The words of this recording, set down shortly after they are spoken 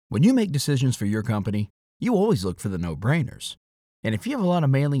When you make decisions for your company, you always look for the no-brainers. And if you have a lot of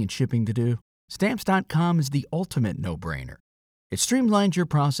mailing and shipping to do, Stamps.com is the ultimate no-brainer. It streamlines your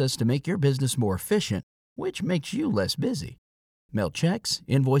process to make your business more efficient, which makes you less busy. Mail checks,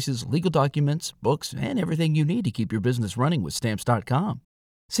 invoices, legal documents, books, and everything you need to keep your business running with Stamps.com.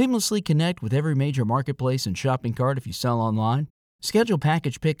 Seamlessly connect with every major marketplace and shopping cart if you sell online. Schedule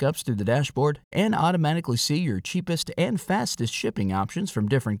package pickups through the dashboard and automatically see your cheapest and fastest shipping options from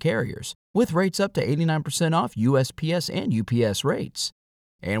different carriers, with rates up to 89% off USPS and UPS rates.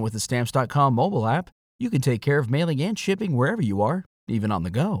 And with the Stamps.com mobile app, you can take care of mailing and shipping wherever you are, even on the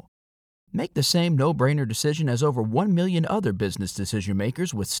go. Make the same no-brainer decision as over 1 million other business decision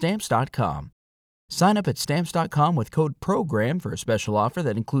makers with Stamps.com. Sign up at Stamps.com with code PROGRAM for a special offer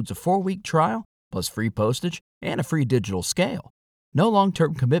that includes a 4-week trial, plus free postage and a free digital scale. No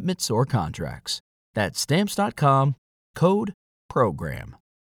long-term commitments or contracts. That's Stamps.com, code PROGRAM.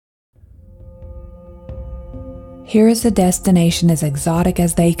 Here is a destination as exotic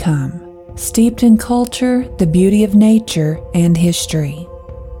as they come, steeped in culture, the beauty of nature, and history.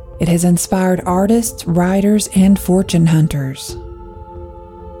 It has inspired artists, writers, and fortune hunters.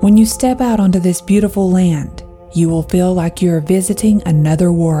 When you step out onto this beautiful land, you will feel like you are visiting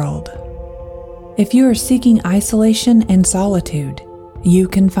another world. If you are seeking isolation and solitude, you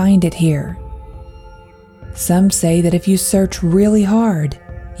can find it here. Some say that if you search really hard,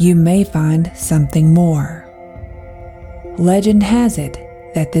 you may find something more. Legend has it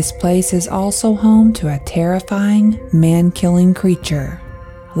that this place is also home to a terrifying, man-killing creature,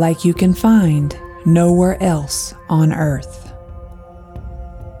 like you can find nowhere else on Earth.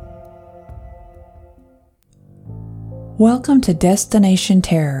 Welcome to Destination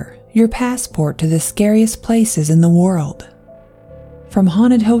Terror, your passport to the scariest places in the world. From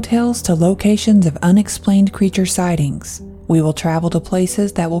haunted hotels to locations of unexplained creature sightings, we will travel to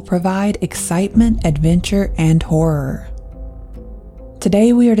places that will provide excitement, adventure, and horror.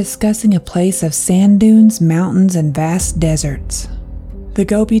 Today we are discussing a place of sand dunes, mountains, and vast deserts. The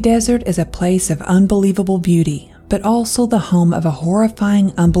Gobi Desert is a place of unbelievable beauty, but also the home of a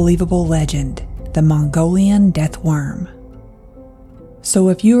horrifying, unbelievable legend, the Mongolian death worm. So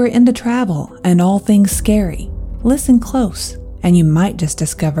if you are into travel and all things scary, listen close, and you might just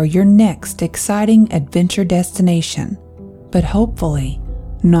discover your next exciting adventure destination, but hopefully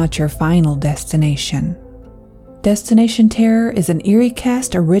not your final destination. Destination Terror is an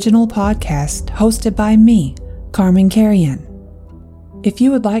EerieCast original podcast hosted by me, Carmen Carrion. If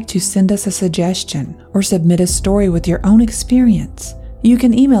you would like to send us a suggestion or submit a story with your own experience, you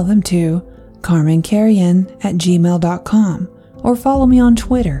can email them to carmencarrion@gmail.com or follow me on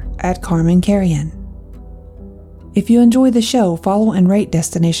Twitter @CarmenCarrion. If you enjoy the show, follow and rate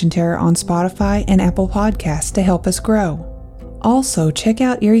Destination Terror on Spotify and Apple Podcasts to help us grow. Also, check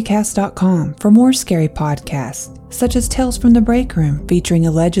out EerieCast.com for more scary podcasts, such as Tales from the Break Room, featuring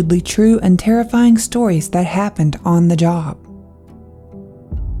allegedly true and terrifying stories that happened on the job.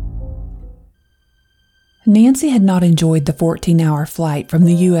 Nancy had not enjoyed the 14-hour flight from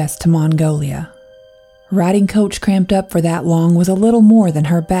the U.S. to Mongolia. Riding coach cramped up for that long was a little more than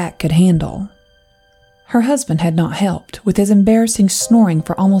her back could handle. Her husband had not helped, with his embarrassing snoring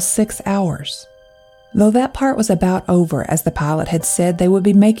for almost 6 hours. Though that part was about over, as the pilot had said they would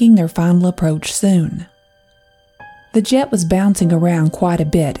be making their final approach soon. The jet was bouncing around quite a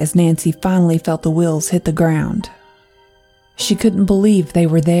bit as Nancy finally felt the wheels hit the ground. She couldn't believe they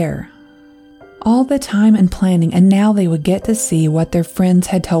were there. All the time and planning, and now they would get to see what their friends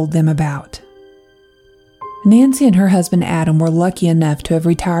had told them about. Nancy and her husband Adam were lucky enough to have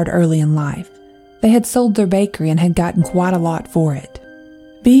retired early in life. They had sold their bakery and had gotten quite a lot for it.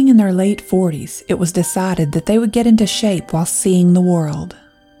 Being in their late 40s, it was decided that they would get into shape while seeing the world.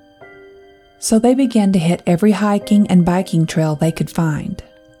 So they began to hit every hiking and biking trail they could find.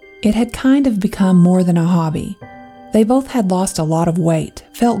 It had kind of become more than a hobby. They both had lost a lot of weight,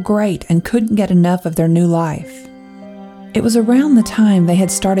 felt great, and couldn't get enough of their new life. It was around the time they had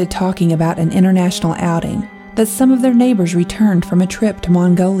started talking about an international outing that some of their neighbors returned from a trip to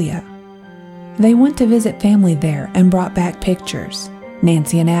Mongolia. They went to visit family there and brought back pictures.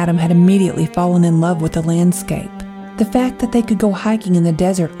 Nancy and Adam had immediately fallen in love with the landscape. The fact that they could go hiking in the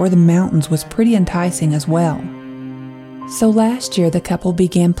desert or the mountains was pretty enticing as well. So last year the couple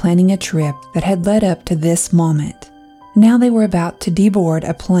began planning a trip that had led up to this moment. Now they were about to deboard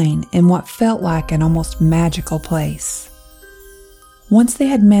a plane in what felt like an almost magical place. Once they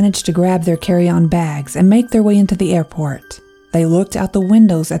had managed to grab their carry-on bags and make their way into the airport, they looked out the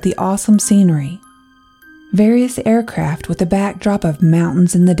windows at the awesome scenery. Various aircraft with a backdrop of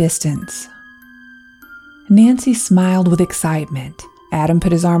mountains in the distance. Nancy smiled with excitement. Adam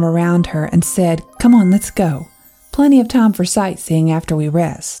put his arm around her and said, "Come on, let's go. Plenty of time for sightseeing after we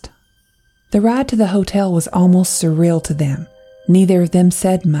rest." The ride to the hotel was almost surreal to them. Neither of them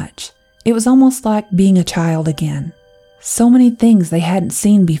said much. It was almost like being a child again. So many things they hadn't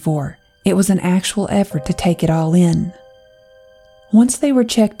seen before. It was an actual effort to take it all in. Once they were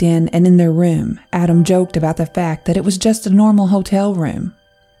checked in and in their room, Adam joked about the fact that it was just a normal hotel room.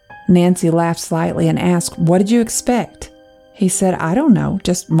 Nancy laughed slightly and asked, "What did you expect?" He said, "I don't know,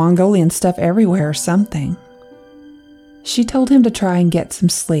 just Mongolian stuff everywhere or something." She told him to try and get some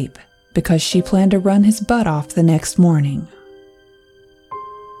sleep because she planned to run his butt off the next morning.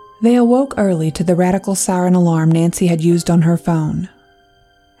 They awoke early to the radical siren alarm Nancy had used on her phone.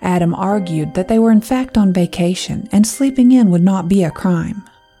 Adam argued that they were in fact on vacation and sleeping in would not be a crime.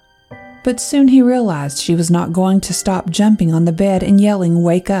 But soon he realized she was not going to stop jumping on the bed and yelling,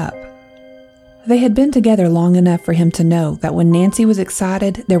 "Wake up." They had been together long enough for him to know that when Nancy was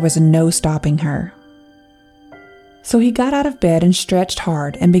excited, there was no stopping her. So he got out of bed and stretched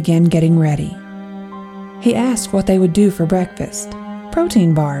hard and began getting ready. He asked what they would do for breakfast.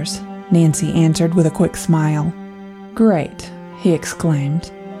 "Protein bars," Nancy answered with a quick smile. "Great," he exclaimed.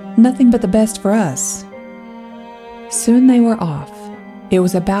 "Nothing but the best for us." Soon they were off. It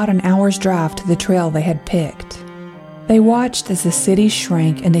was about an hour's drive to the trail they had picked. They watched as the city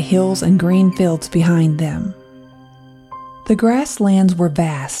shrank into hills and green fields behind them. The grasslands were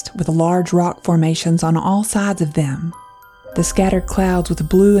vast, with large rock formations on all sides of them. The scattered clouds with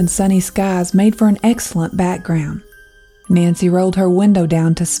blue and sunny skies made for an excellent background. Nancy rolled her window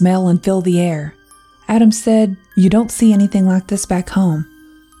down to smell and feel the air. Adam said, "You don't see anything like this back home."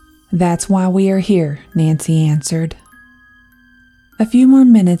 "That's why we are here," Nancy answered. A few more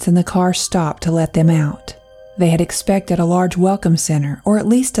minutes and the car stopped to let them out. They had expected a large welcome center, or at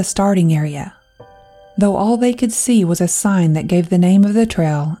least a starting area, though all they could see was a sign that gave the name of the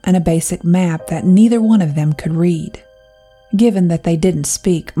trail and a basic map that neither one of them could read, given that they didn't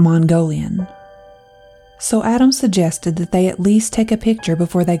speak Mongolian. So Adam suggested that they at least take a picture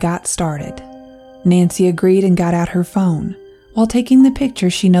before they got started. Nancy agreed and got out her phone. While taking the picture,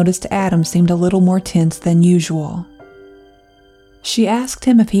 she noticed Adam seemed a little more tense than usual. She asked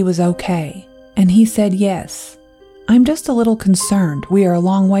him if he was okay, and he said yes. "I'm just a little concerned. We are a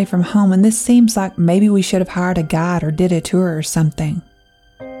long way from home, and this seems like maybe we should have hired a guide or did a tour or something."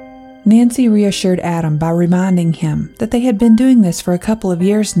 Nancy reassured Adam by reminding him that they had been doing this for a couple of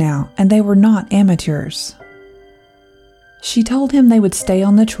years now, and they were not amateurs. She told him they would stay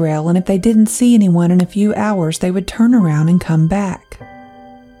on the trail, and if they didn't see anyone in a few hours, they would turn around and come back.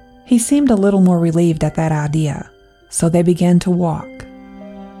 He seemed a little more relieved at that idea, so they began to walk.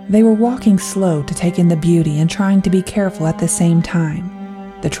 They were walking slow to take in the beauty and trying to be careful at the same time.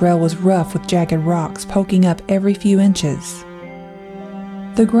 The trail was rough with jagged rocks poking up every few inches.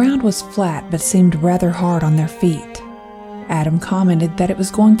 The ground was flat but seemed rather hard on their feet. Adam commented that it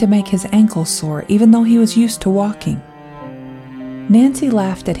was going to make his ankles sore even though he was used to walking. Nancy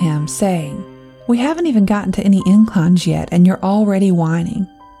laughed at him, saying, "We haven't even gotten to any inclines yet and you're already whining."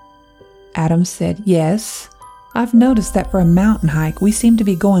 Adam said, "Yes, I've noticed that for a mountain hike we seem to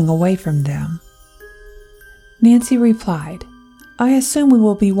be going away from them." Nancy replied, "I assume we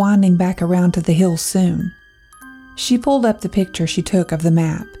will be winding back around to the hills soon." She pulled up the picture she took of the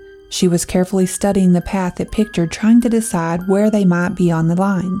map. She was carefully studying the path it pictured, trying to decide where they might be on the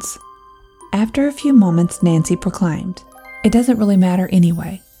lines. After a few moments, Nancy proclaimed, "It doesn't really matter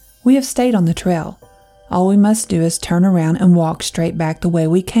anyway. We have stayed on the trail. All we must do is turn around and walk straight back the way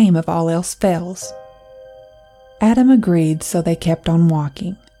we came if all else fails." Adam agreed, so they kept on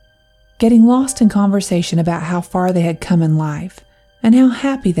walking, getting lost in conversation about how far they had come in life and how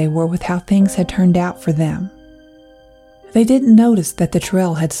happy they were with how things had turned out for them. They didn't notice that the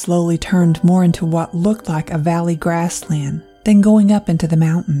trail had slowly turned more into what looked like a valley grassland, then going up into the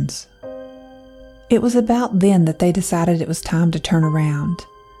mountains. It was about then that they decided it was time to turn around.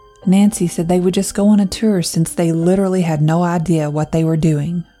 Nancy said they would just go on a tour since they literally had no idea what they were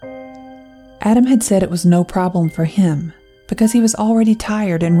doing. Adam had said it was no problem for him because he was already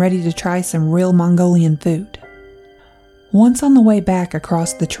tired and ready to try some real Mongolian food. Once on the way back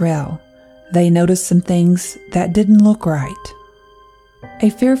across the trail, they noticed some things that didn't look right. A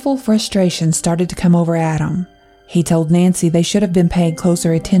fearful frustration started to come over Adam. He told Nancy they should have been paying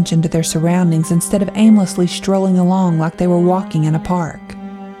closer attention to their surroundings instead of aimlessly strolling along like they were walking in a park.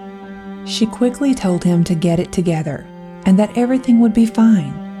 She quickly told him to get it together and that everything would be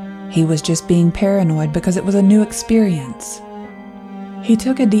fine. He was just being paranoid because it was a new experience. He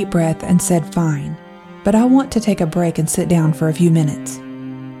took a deep breath and said, "Fine, but I want to take a break and sit down for a few minutes."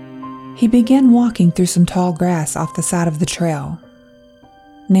 He began walking through some tall grass off the side of the trail.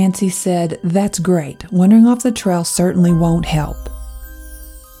 Nancy said, "That's great. Wandering off the trail certainly won't help."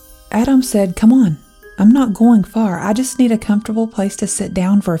 Adam said, "Come on. I'm not going far. I just need a comfortable place to sit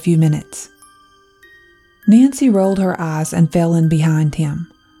down for a few minutes." Nancy rolled her eyes and fell in behind him.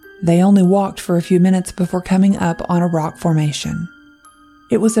 They only walked for a few minutes before coming up on a rock formation.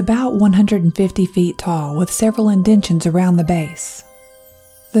 It was about 150 feet tall with several indentions around the base.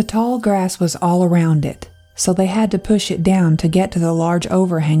 The tall grass was all around it, so they had to push it down to get to the large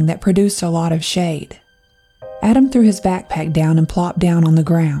overhang that produced a lot of shade. Adam threw his backpack down and plopped down on the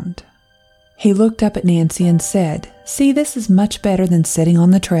ground. He looked up at Nancy and said, "See, this is much better than sitting on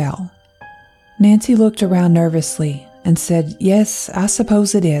the trail." Nancy looked around nervously and said, "Yes, I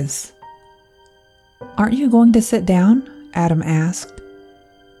suppose it is." "Aren't you going to sit down?" Adam asked.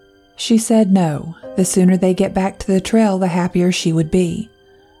 She said no. The sooner they get back to the trail, the happier she would be.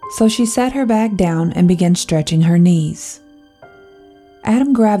 So she sat her back down and began stretching her knees.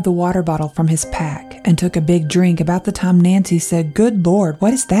 Adam grabbed the water bottle from his pack and took a big drink about the time Nancy said, "Good Lord,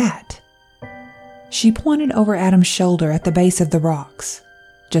 what is that?" She pointed over Adam's shoulder at the base of the rocks.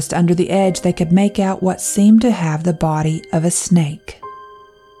 Just under the edge, they could make out what seemed to have the body of a snake.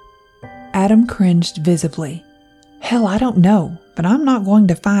 Adam cringed visibly. "Hell, I don't know, but I'm not going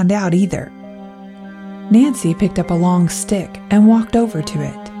to find out either." Nancy picked up a long stick and walked over to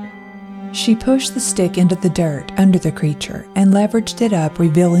it. She pushed the stick into the dirt under the creature and leveraged it up,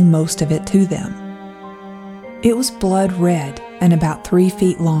 revealing most of it to them. It was blood red and about 3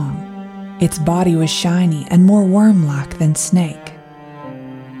 feet long. Its body was shiny and more worm-like than snake.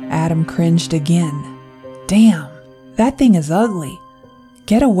 Adam cringed again. "Damn, that thing is ugly.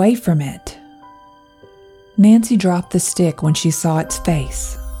 Get away from it." Nancy dropped the stick when she saw its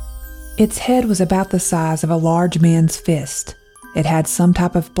face. Its head was about the size of a large man's fist. It had some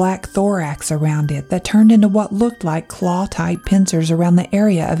type of black thorax around it that turned into what looked like claw-type pincers around the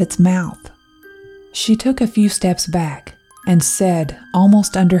area of its mouth. She took a few steps back and said,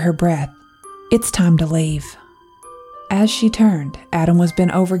 almost under her breath, "It's time to leave." As she turned, Adam was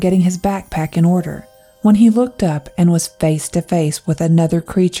bent over getting his backpack in order when he looked up and was face to face with another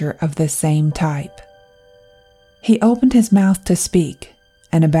creature of the same type. He opened his mouth to speak,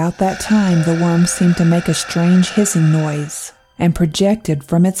 and about that time the worm seemed to make a strange hissing noise and projected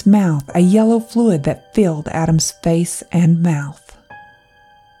from its mouth a yellow fluid that filled Adam's face and mouth.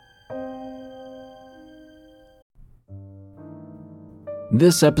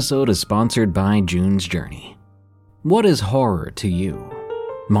 This episode is sponsored by June's Journey. What is horror to you?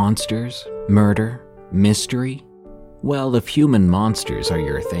 Monsters? Murder? Mystery? Well, if human monsters are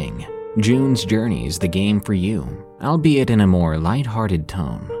your thing, June's Journey is the game for you, albeit in a more lighthearted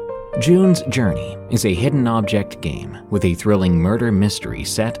tone. June's Journey is a hidden object game with a thrilling murder mystery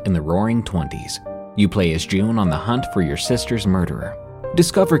set in the roaring 20s. You play as June on the hunt for your sister's murderer.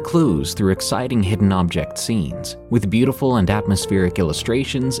 Discover clues through exciting hidden object scenes with beautiful and atmospheric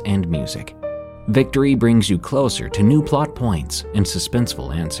illustrations and music. Victory brings you closer to new plot points and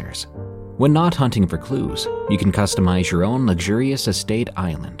suspenseful answers. When not hunting for clues, you can customize your own luxurious estate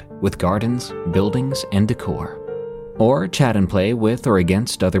island with gardens, buildings, and decor. Or chat and play with or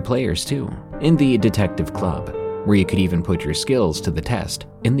against other players too, in the Detective Club, where you could even put your skills to the test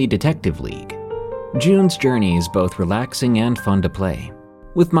in the Detective League. June's Journey is both relaxing and fun to play.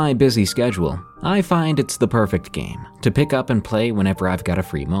 With my busy schedule, I find it's the perfect game to pick up and play whenever I've got a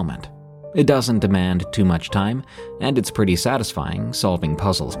free moment. It doesn't demand too much time, and it's pretty satisfying solving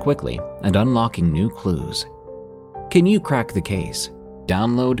puzzles quickly and unlocking new clues. Can you crack the case?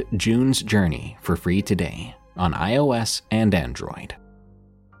 Download June's Journey for free today on iOS and Android.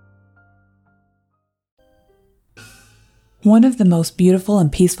 One of the most beautiful and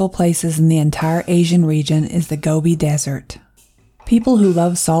peaceful places in the entire Asian region is the Gobi Desert. People who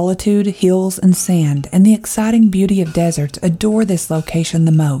love solitude, hills, and sand, and the exciting beauty of deserts adore this location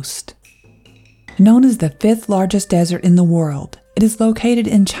the most. Known as the 5th largest desert in the world, it is located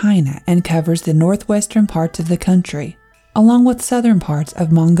in China and covers the northwestern parts of the country, along with southern parts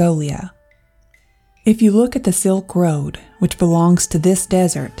of Mongolia. If you look at the Silk Road, which belongs to this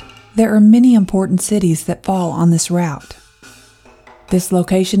desert, there are many important cities that fall on this route. This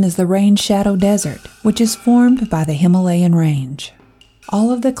location is the Rain Shadow Desert, which is formed by the Himalayan range.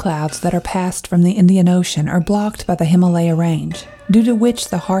 All of the clouds that are passed from the Indian Ocean are blocked by the Himalaya range, due to which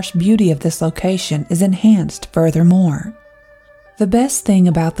the harsh beauty of this location is enhanced furthermore. The best thing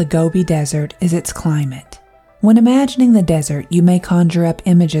about the Gobi Desert is its climate. When imagining the desert, you may conjure up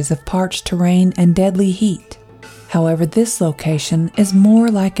images of parched terrain and deadly heat. However, this location is more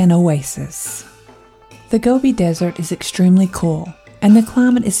like an oasis. The Gobi Desert is extremely cool, and the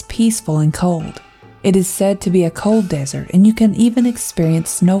climate is peaceful and cold. It is said to be a cold desert, and you can even experience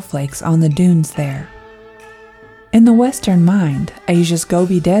snowflakes on the dunes there. In the Western mind, Asia's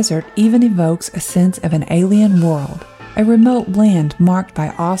Gobi Desert even evokes a sense of an alien world, a remote land marked by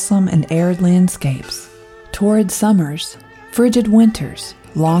awesome and arid landscapes, torrid summers, frigid winters,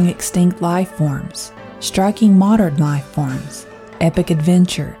 long extinct life forms, striking modern life forms, epic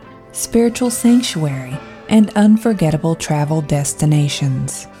adventure, spiritual sanctuary, and unforgettable travel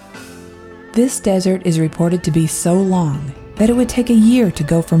destinations. This desert is reported to be so long that it would take a year to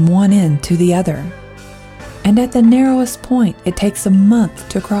go from one end to the other. And at the narrowest point, it takes a month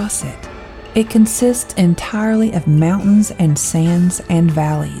to cross it. It consists entirely of mountains and sands and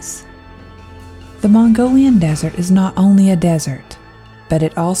valleys. The Mongolian desert is not only a desert, but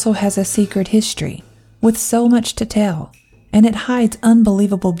it also has a secret history with so much to tell, and it hides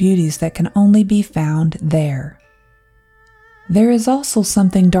unbelievable beauties that can only be found there. There is also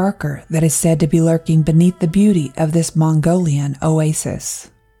something darker that is said to be lurking beneath the beauty of this Mongolian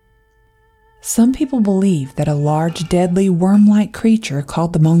oasis. Some people believe that a large, deadly, worm-like creature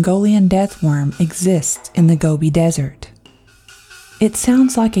called the Mongolian death worm exists in the Gobi Desert. It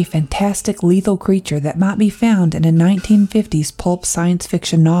sounds like a fantastic, lethal creature that might be found in a 1950s pulp science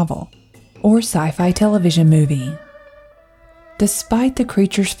fiction novel or sci-fi television movie. Despite the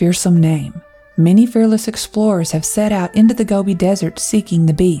creature's fearsome name, many fearless explorers have set out into the Gobi Desert seeking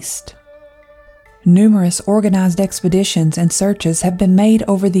the beast. Numerous organized expeditions and searches have been made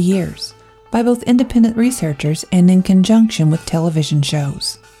over the years, by both independent researchers and in conjunction with television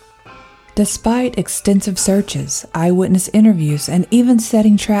shows. Despite extensive searches, eyewitness interviews, and even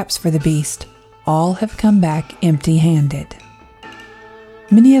setting traps for the beast, all have come back empty-handed.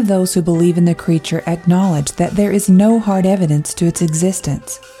 Many of those who believe in the creature acknowledge that there is no hard evidence to its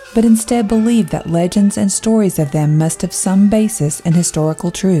existence, but instead believe that legends and stories of them must have some basis in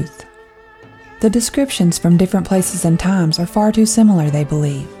historical truth. The descriptions from different places and times are far too similar, they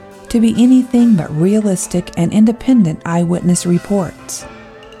believe, to be anything but realistic and independent eyewitness reports.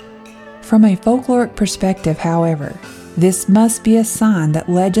 From a folkloric perspective, however, this must be a sign that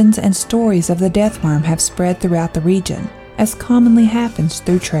legends and stories of the death worm have spread throughout the region, as commonly happens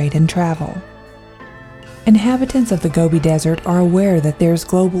through trade and travel. Inhabitants of the Gobi Desert are aware that there is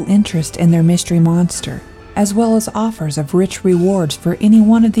global interest in their mystery monster, as well as offers of rich rewards for any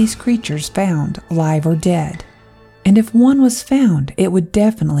one of these creatures found, alive or dead. And if one was found, it would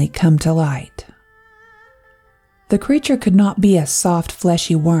definitely come to light. The creature could not be a soft,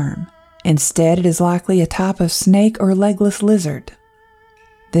 fleshy worm. Instead, it is likely a type of snake or legless lizard.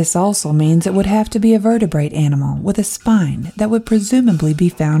 This also means it would have to be a vertebrate animal with a spine that would presumably be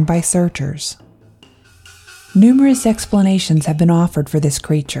found by searchers. Numerous explanations have been offered for this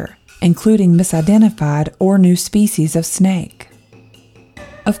creature, including misidentified or new species of snake.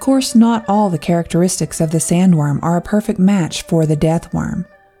 Of course, not all the characteristics of the sandworm are a perfect match for the death worm.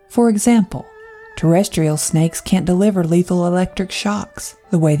 For example, terrestrial snakes can't deliver lethal electric shocks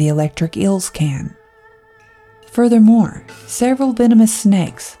the way the electric eels can. Furthermore, several venomous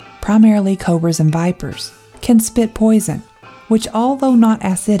snakes, primarily cobras and vipers, can spit poison, which, although not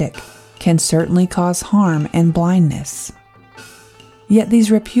acidic, can certainly cause harm and blindness. Yet these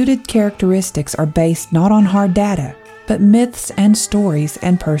reputed characteristics are based not on hard data, but myths and stories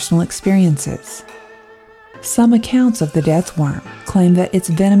and personal experiences. Some accounts of the death worm claim that its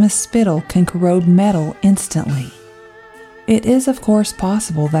venomous spittle can corrode metal instantly. It is of course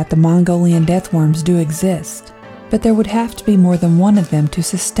possible that the Mongolian death worms do exist, but there would have to be more than one of them to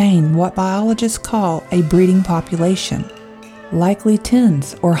sustain what biologists call a breeding population, likely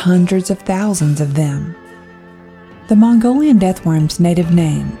tens or hundreds of thousands of them. The Mongolian death worm's native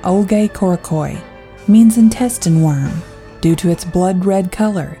name, Olge korokoi, means intestine worm due to its blood-red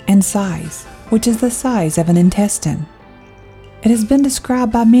color and size, which is the size of an intestine. It has been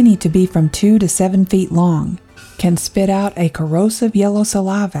described by many to be from 2 to 7 feet long, can spit out a corrosive yellow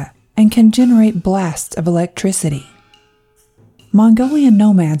saliva, and can generate blasts of electricity. Mongolian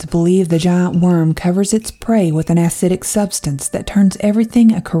nomads believe the giant worm covers its prey with an acidic substance that turns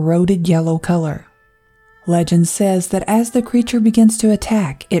everything a corroded yellow color. Legend says that as the creature begins to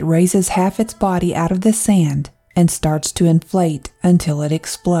attack, it raises half its body out of the sand and starts to inflate until it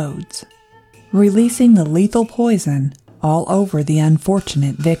explodes, releasing the lethal poison all over the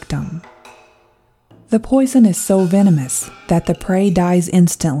unfortunate victim. The poison is so venomous that the prey dies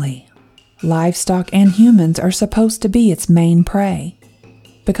instantly. Livestock and humans are supposed to be its main prey.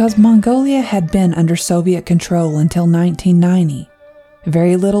 Because Mongolia had been under Soviet control until 1990,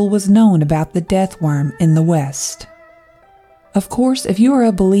 very little was known about the death worm in the West. Of course, if you are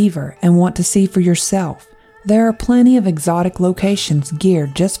a believer and want to see for yourself, There are plenty of exotic locations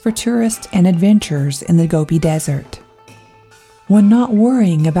geared just for tourists and adventurers in the Gobi Desert. When not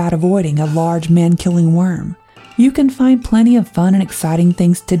worrying about avoiding a large man-killing worm, you can find plenty of fun and exciting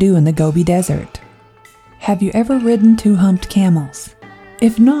things to do in the Gobi Desert. Have you ever ridden two-humped camels?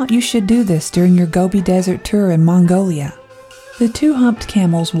 If not, you should do this during your Gobi Desert tour in Mongolia. The two-humped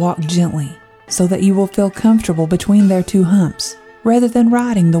camels walk gently, so that you will feel comfortable between their two humps, rather than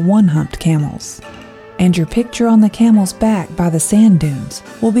riding the one-humped camels. And your picture on the camel's back by the sand dunes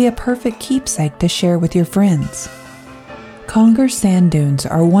will be a perfect keepsake to share with your friends. Kongur sand dunes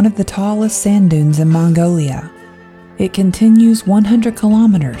are one of the tallest sand dunes in Mongolia. It continues 100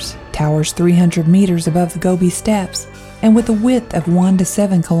 kilometers, towers 300 meters above the Gobi Steppes, and with a width of 1 to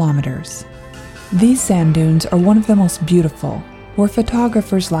 7 kilometers. These sand dunes are one of the most beautiful, where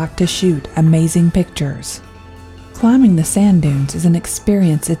photographers like to shoot amazing pictures. Climbing the sand dunes is an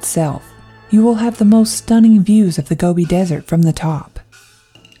experience itself. You will have the most stunning views of the Gobi Desert from the top.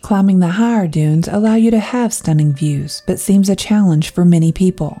 Climbing the higher dunes allow you to have stunning views, but seems a challenge for many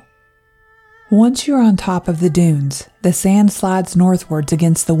people. Once you're on top of the dunes, the sand slides northwards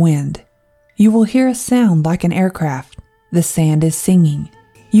against the wind. You will hear a sound like an aircraft. The sand is singing.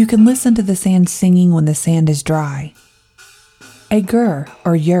 You can listen to the sand singing when the sand is dry. A gur,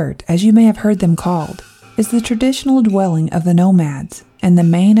 or yurt, as you may have heard them called, is the traditional dwelling of the nomads and the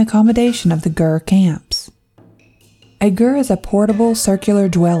main accommodation of the gur camps. A gur is a portable circular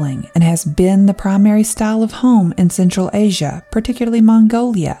dwelling and has been the primary style of home in Central Asia, particularly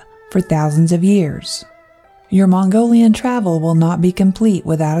Mongolia, for thousands of years. Your Mongolian travel will not be complete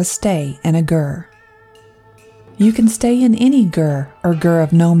without a stay in a gur. You can stay in any gur or gur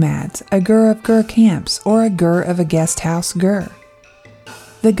of nomads, a gur of gur camps, or a gur of a guest house gur.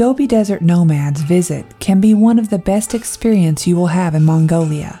 The Gobi Desert nomads visit can be one of the best experiences you will have in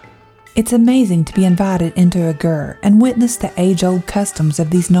Mongolia. It's amazing to be invited into a gur and witness the age-old customs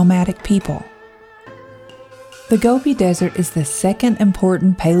of these nomadic people. The Gobi Desert is the second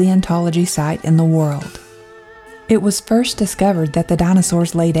important paleontology site in the world. It was first discovered that the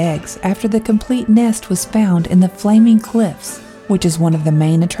dinosaurs laid eggs after the complete nest was found in the Flaming Cliffs, which is one of the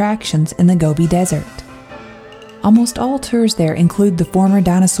main attractions in the Gobi Desert. Almost all tours there include the former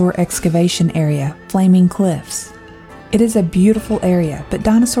dinosaur excavation area, Flaming Cliffs. It is a beautiful area, but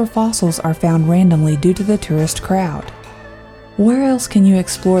dinosaur fossils are found randomly due to the tourist crowd. Where else can you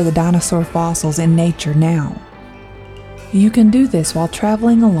explore the dinosaur fossils in nature now? You can do this while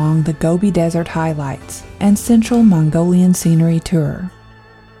traveling along the Gobi Desert Highlights and Central Mongolian Scenery Tour.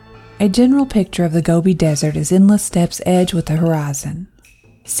 A general picture of the Gobi Desert is endless steppes edged with the horizon.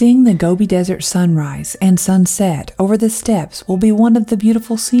 Seeing the Gobi Desert sunrise and sunset over the steppes will be one of the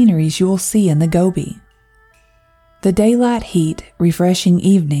beautiful sceneries you will see in the Gobi. The daylight heat, refreshing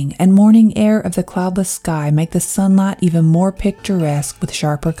evening, and morning air of the cloudless sky make the sunlight even more picturesque with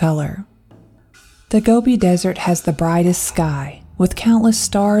sharper color. The Gobi Desert has the brightest sky, with countless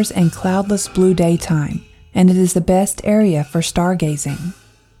stars and cloudless blue daytime, and it is the best area for stargazing.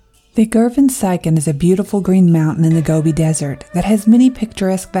 The Gurvan Saikan is a beautiful green mountain in the Gobi Desert that has many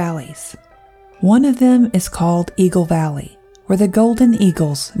picturesque valleys. One of them is called Eagle Valley, where the golden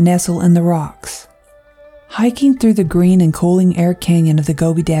eagles nestle in the rocks. Hiking through the green and cooling air canyon of the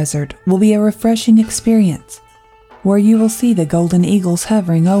Gobi Desert will be a refreshing experience, where you will see the golden eagles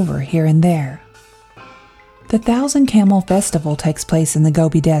hovering over here and there. The Thousand Camel Festival takes place in the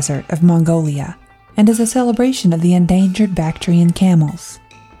Gobi Desert of Mongolia and is a celebration of the endangered Bactrian camels.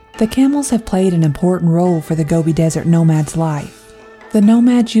 The camels have played an important role for the Gobi Desert nomad's life. The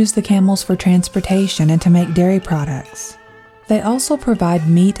nomads use the camels for transportation and to make dairy products. They also provide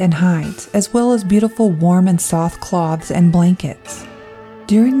meat and hides, as well as beautiful warm and soft cloths and blankets.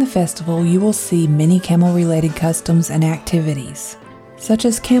 During the festival, you will see many camel-related customs and activities, such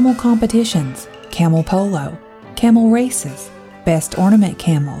as camel competitions, camel polo, camel races, best ornament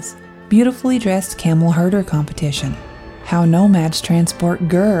camels, beautifully dressed camel herder competition, how nomads transport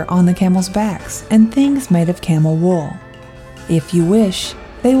gur on the camels' backs, and things made of camel wool. If you wish,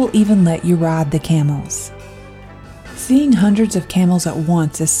 they will even let you ride the camels. Seeing hundreds of camels at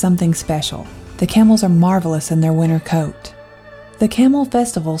once is something special. The camels are marvelous in their winter coat. The camel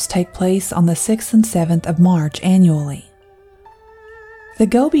festivals take place on the 6th and 7th of March annually. The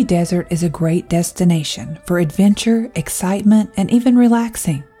Gobi Desert is a great destination for adventure, excitement, and even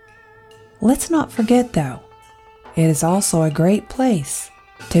relaxing. Let's not forget, though, it is also a great place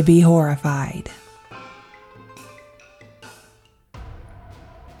to be horrified.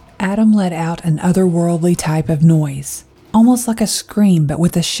 Adam let out an otherworldly type of noise, almost like a scream but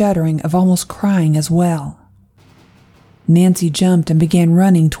with a shuddering of almost crying as well. Nancy jumped and began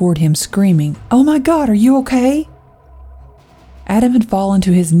running toward him, screaming, "Oh my God, are you okay?" Adam had fallen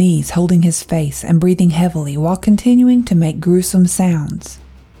to his knees, holding his face and breathing heavily while continuing to make gruesome sounds.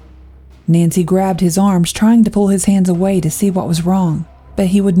 Nancy grabbed his arms, trying to pull his hands away to see what was wrong, but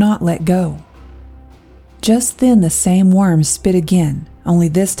he would not let go. Just then the same worm spit again, only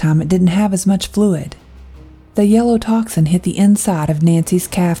this time it didn't have as much fluid. The yellow toxin hit the inside of Nancy's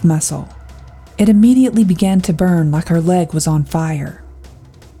calf muscle. It immediately began to burn like her leg was on fire.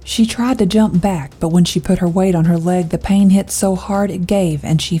 She tried to jump back, but when she put her weight on her leg, the pain hit so hard it gave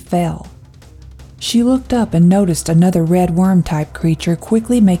and she fell. She looked up and noticed another red worm-type creature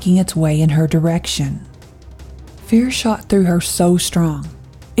quickly making its way in her direction. Fear shot through her so strong.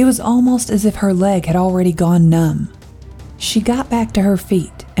 It was almost as if her leg had already gone numb. She got back to her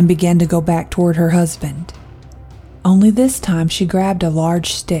feet and began to go back toward her husband. Only this time she grabbed a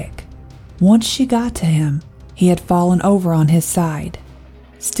large stick. Once she got to him, he had fallen over on his side.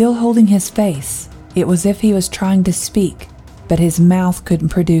 Still holding his face, it was as if he was trying to speak, but his mouth couldn't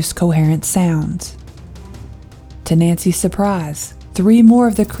produce coherent sounds. To Nancy's surprise, 3 more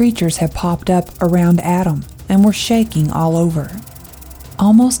of the creatures had popped up around Adam and were shaking all over,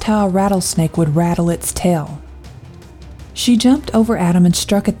 almost how a rattlesnake would rattle its tail. She jumped over Adam and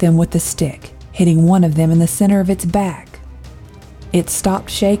struck at them with the stick, hitting one of them in the center of its back. It stopped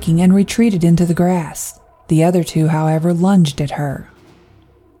shaking and retreated into the grass. The other 2, however, lunged at her.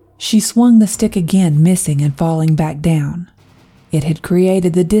 She swung the stick again, missing and falling back down. It had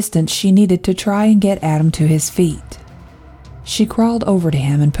created the distance she needed to try and get Adam to his feet. She crawled over to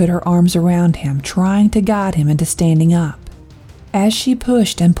him and put her arms around him, trying to guide him into standing up. As she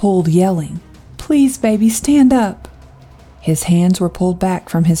pushed and pulled, yelling, "Please, baby, stand up!" His hands were pulled back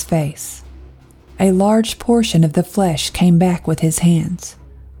from his face. A large portion of the flesh came back with his hands.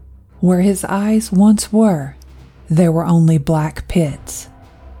 Where his eyes once were, there were only black pits.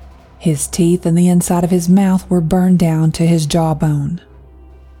 His teeth and the inside of his mouth were burned down to his jawbone,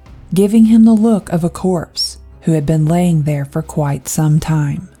 giving him the look of a corpse who had been laying there for quite some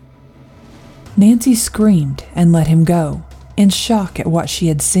time. Nancy screamed and let him go, in shock at what she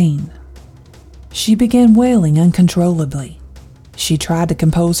had seen. She began wailing uncontrollably. She tried to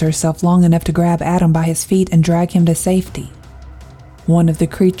compose herself long enough to grab Adam by his feet and drag him to safety. One of the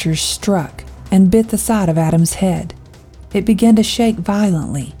creatures struck and bit the side of Adam's head. It began to shake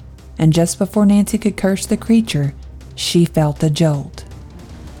violently, and just before Nancy could curse the creature, she felt a jolt,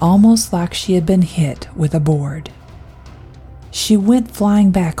 almost like she had been hit with a board. She went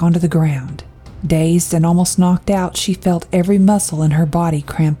flying back onto the ground. Dazed and almost knocked out, she felt every muscle in her body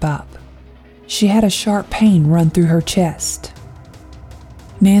cramp up. She had a sharp pain run through her chest.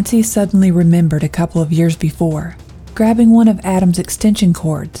 Nancy suddenly remembered a couple of years before, grabbing one of Adam's extension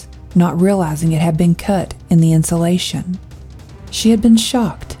cords, not realizing it had been cut in the insulation. She had been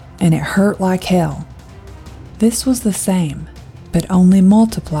shocked, and it hurt like hell. This was the same, but only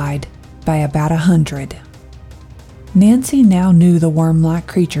multiplied by about 100. Nancy now knew the worm-like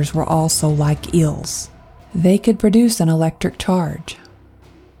creatures were also like eels. They could produce an electric charge.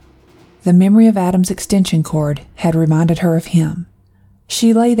 The memory of Adam's extension cord had reminded her of him.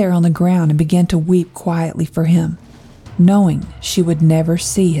 She lay there on the ground and began to weep quietly for him, knowing she would never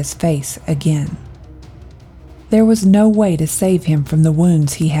see his face again. There was no way to save him from the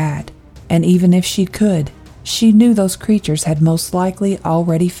wounds he had, and even if she could, she knew those creatures had most likely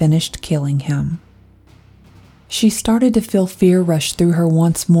already finished killing him. She started to feel fear rush through her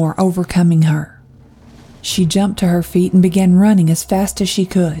once more, overcoming her. She jumped to her feet and began running as fast as she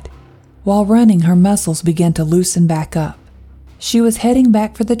could. While running, her muscles began to loosen back up. She was heading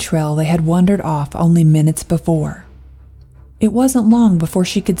back for the trail they had wandered off only minutes before. It wasn't long before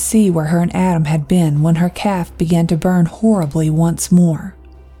she could see where her and Adam had been when her calf began to burn horribly once more.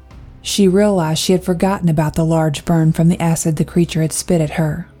 She realized she had forgotten about the large burn from the acid the creature had spit at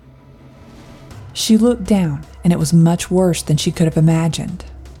her. She looked down, and it was much worse than she could have imagined.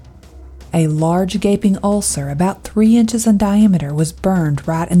 A large gaping ulcer about 3 inches in diameter was burned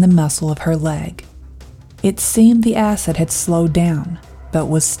right in the muscle of her leg. It seemed the acid had slowed down, but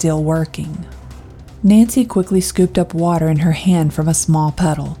was still working. Nancy quickly scooped up water in her hand from a small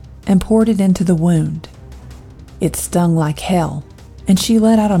puddle and poured it into the wound. It stung like hell, and she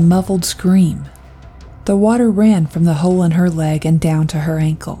let out a muffled scream. The water ran from the hole in her leg and down to her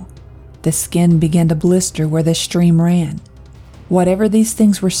ankle. The skin began to blister where the stream ran. Whatever these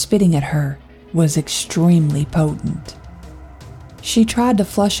things were spitting at her was extremely potent. She tried to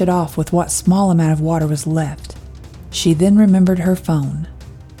flush it off with what small amount of water was left. She then remembered her phone.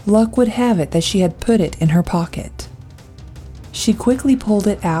 Luck would have it that she had put it in her pocket. She quickly pulled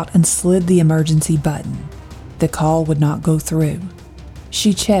it out and slid the emergency button. The call would not go through.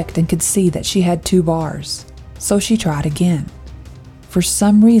 She checked and could see that she had 2 bars, so she tried again. For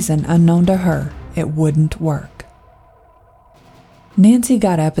some reason unknown to her, it wouldn't work. Nancy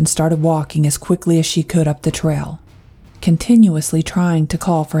got up and started walking as quickly as she could up the trail, continuously trying to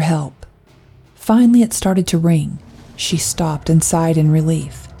call for help. Finally, it started to ring. She stopped and sighed in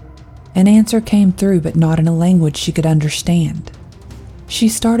relief. An answer came through, but not in a language she could understand. She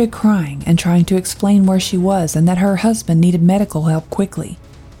started crying and trying to explain where she was and that her husband needed medical help quickly.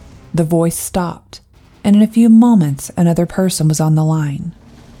 The voice stopped, and in a few moments, another person was on the line.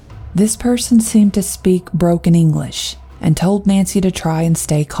 This person seemed to speak broken English and told Nancy to try and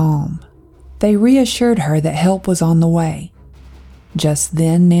stay calm. They reassured her that help was on the way. Just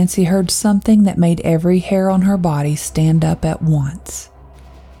then, Nancy heard something that made every hair on her body stand up at once.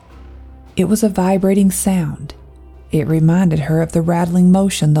 It was a vibrating sound. It reminded her of the rattling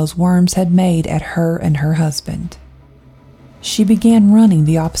motion those worms had made at her and her husband. She began running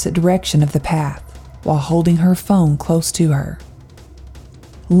the opposite direction of the path while holding her phone close to her.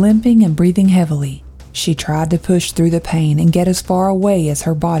 Limping and breathing heavily, she tried to push through the pain and get as far away as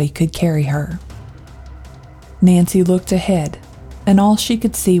her body could carry her. Nancy looked ahead, and all she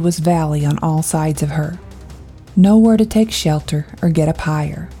could see was valley on all sides of her. Nowhere to take shelter or get up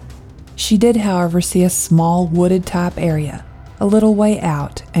higher. She did, however, see a small wooded-type area, a little way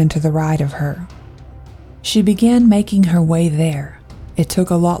out and to the right of her. She began making her way there. It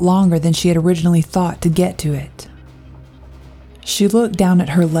took a lot longer than she had originally thought to get to it. She looked down at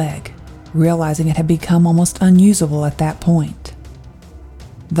her leg, realizing it had become almost unusable at that point.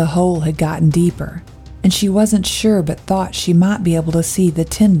 The hole had gotten deeper, and she wasn't sure but thought she might be able to see the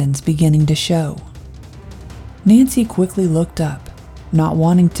tendons beginning to show. Nancy quickly looked up, not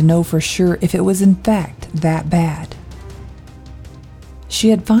wanting to know for sure if it was in fact that bad.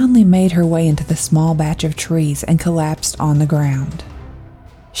 She had finally made her way into the small batch of trees and collapsed on the ground.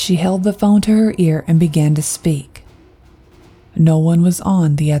 She held the phone to her ear and began to speak. No one was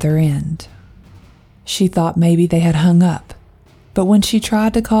on the other end. She thought maybe they had hung up, but when she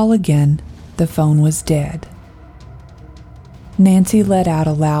tried to call again, the phone was dead. Nancy let out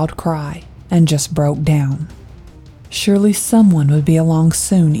a loud cry and just broke down. Surely someone would be along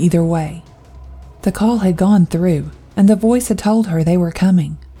soon either way. The call had gone through, and the voice had told her they were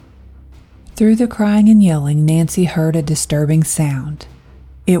coming. Through the crying and yelling, Nancy heard a disturbing sound.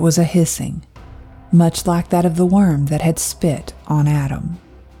 It was a hissing, much like that of the worm that had spit on Adam.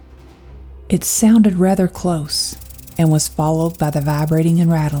 It sounded rather close and was followed by the vibrating and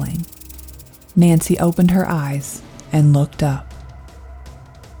rattling. Nancy opened her eyes and looked up.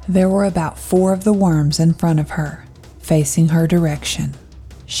 There were about 4 of the worms in front of her, facing her direction.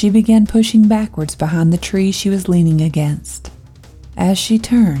 She began pushing backwards behind the tree she was leaning against. As she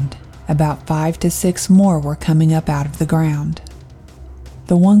turned, about 5 to 6 more were coming up out of the ground.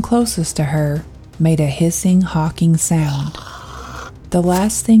 The one closest to her made a hissing, hawking sound. The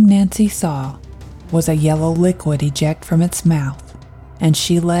last thing Nancy saw was a yellow liquid eject from its mouth, and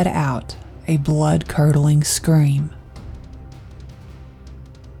she let out a blood-curdling scream.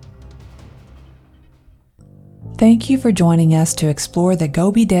 Thank you for joining us to explore the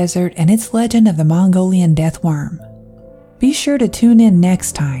Gobi Desert and its legend of the Mongolian death worm. Be sure to tune in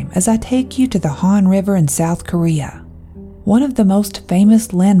next time as I take you to the Han River in South Korea, one of the most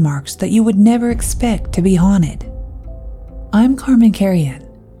famous landmarks that you would never expect to be haunted. I'm Carmen Carrion.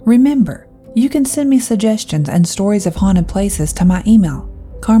 Remember, you can send me suggestions and stories of haunted places to my email,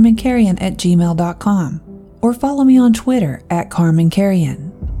 carmencarrion@gmail.com, or follow me on Twitter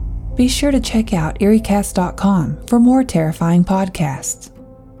 @CarmenCarrion. Be sure to check out eeriecast.com for more terrifying podcasts.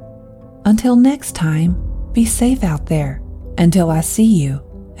 Until next time, be safe out there until I see you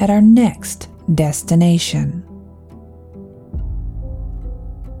at our next destination.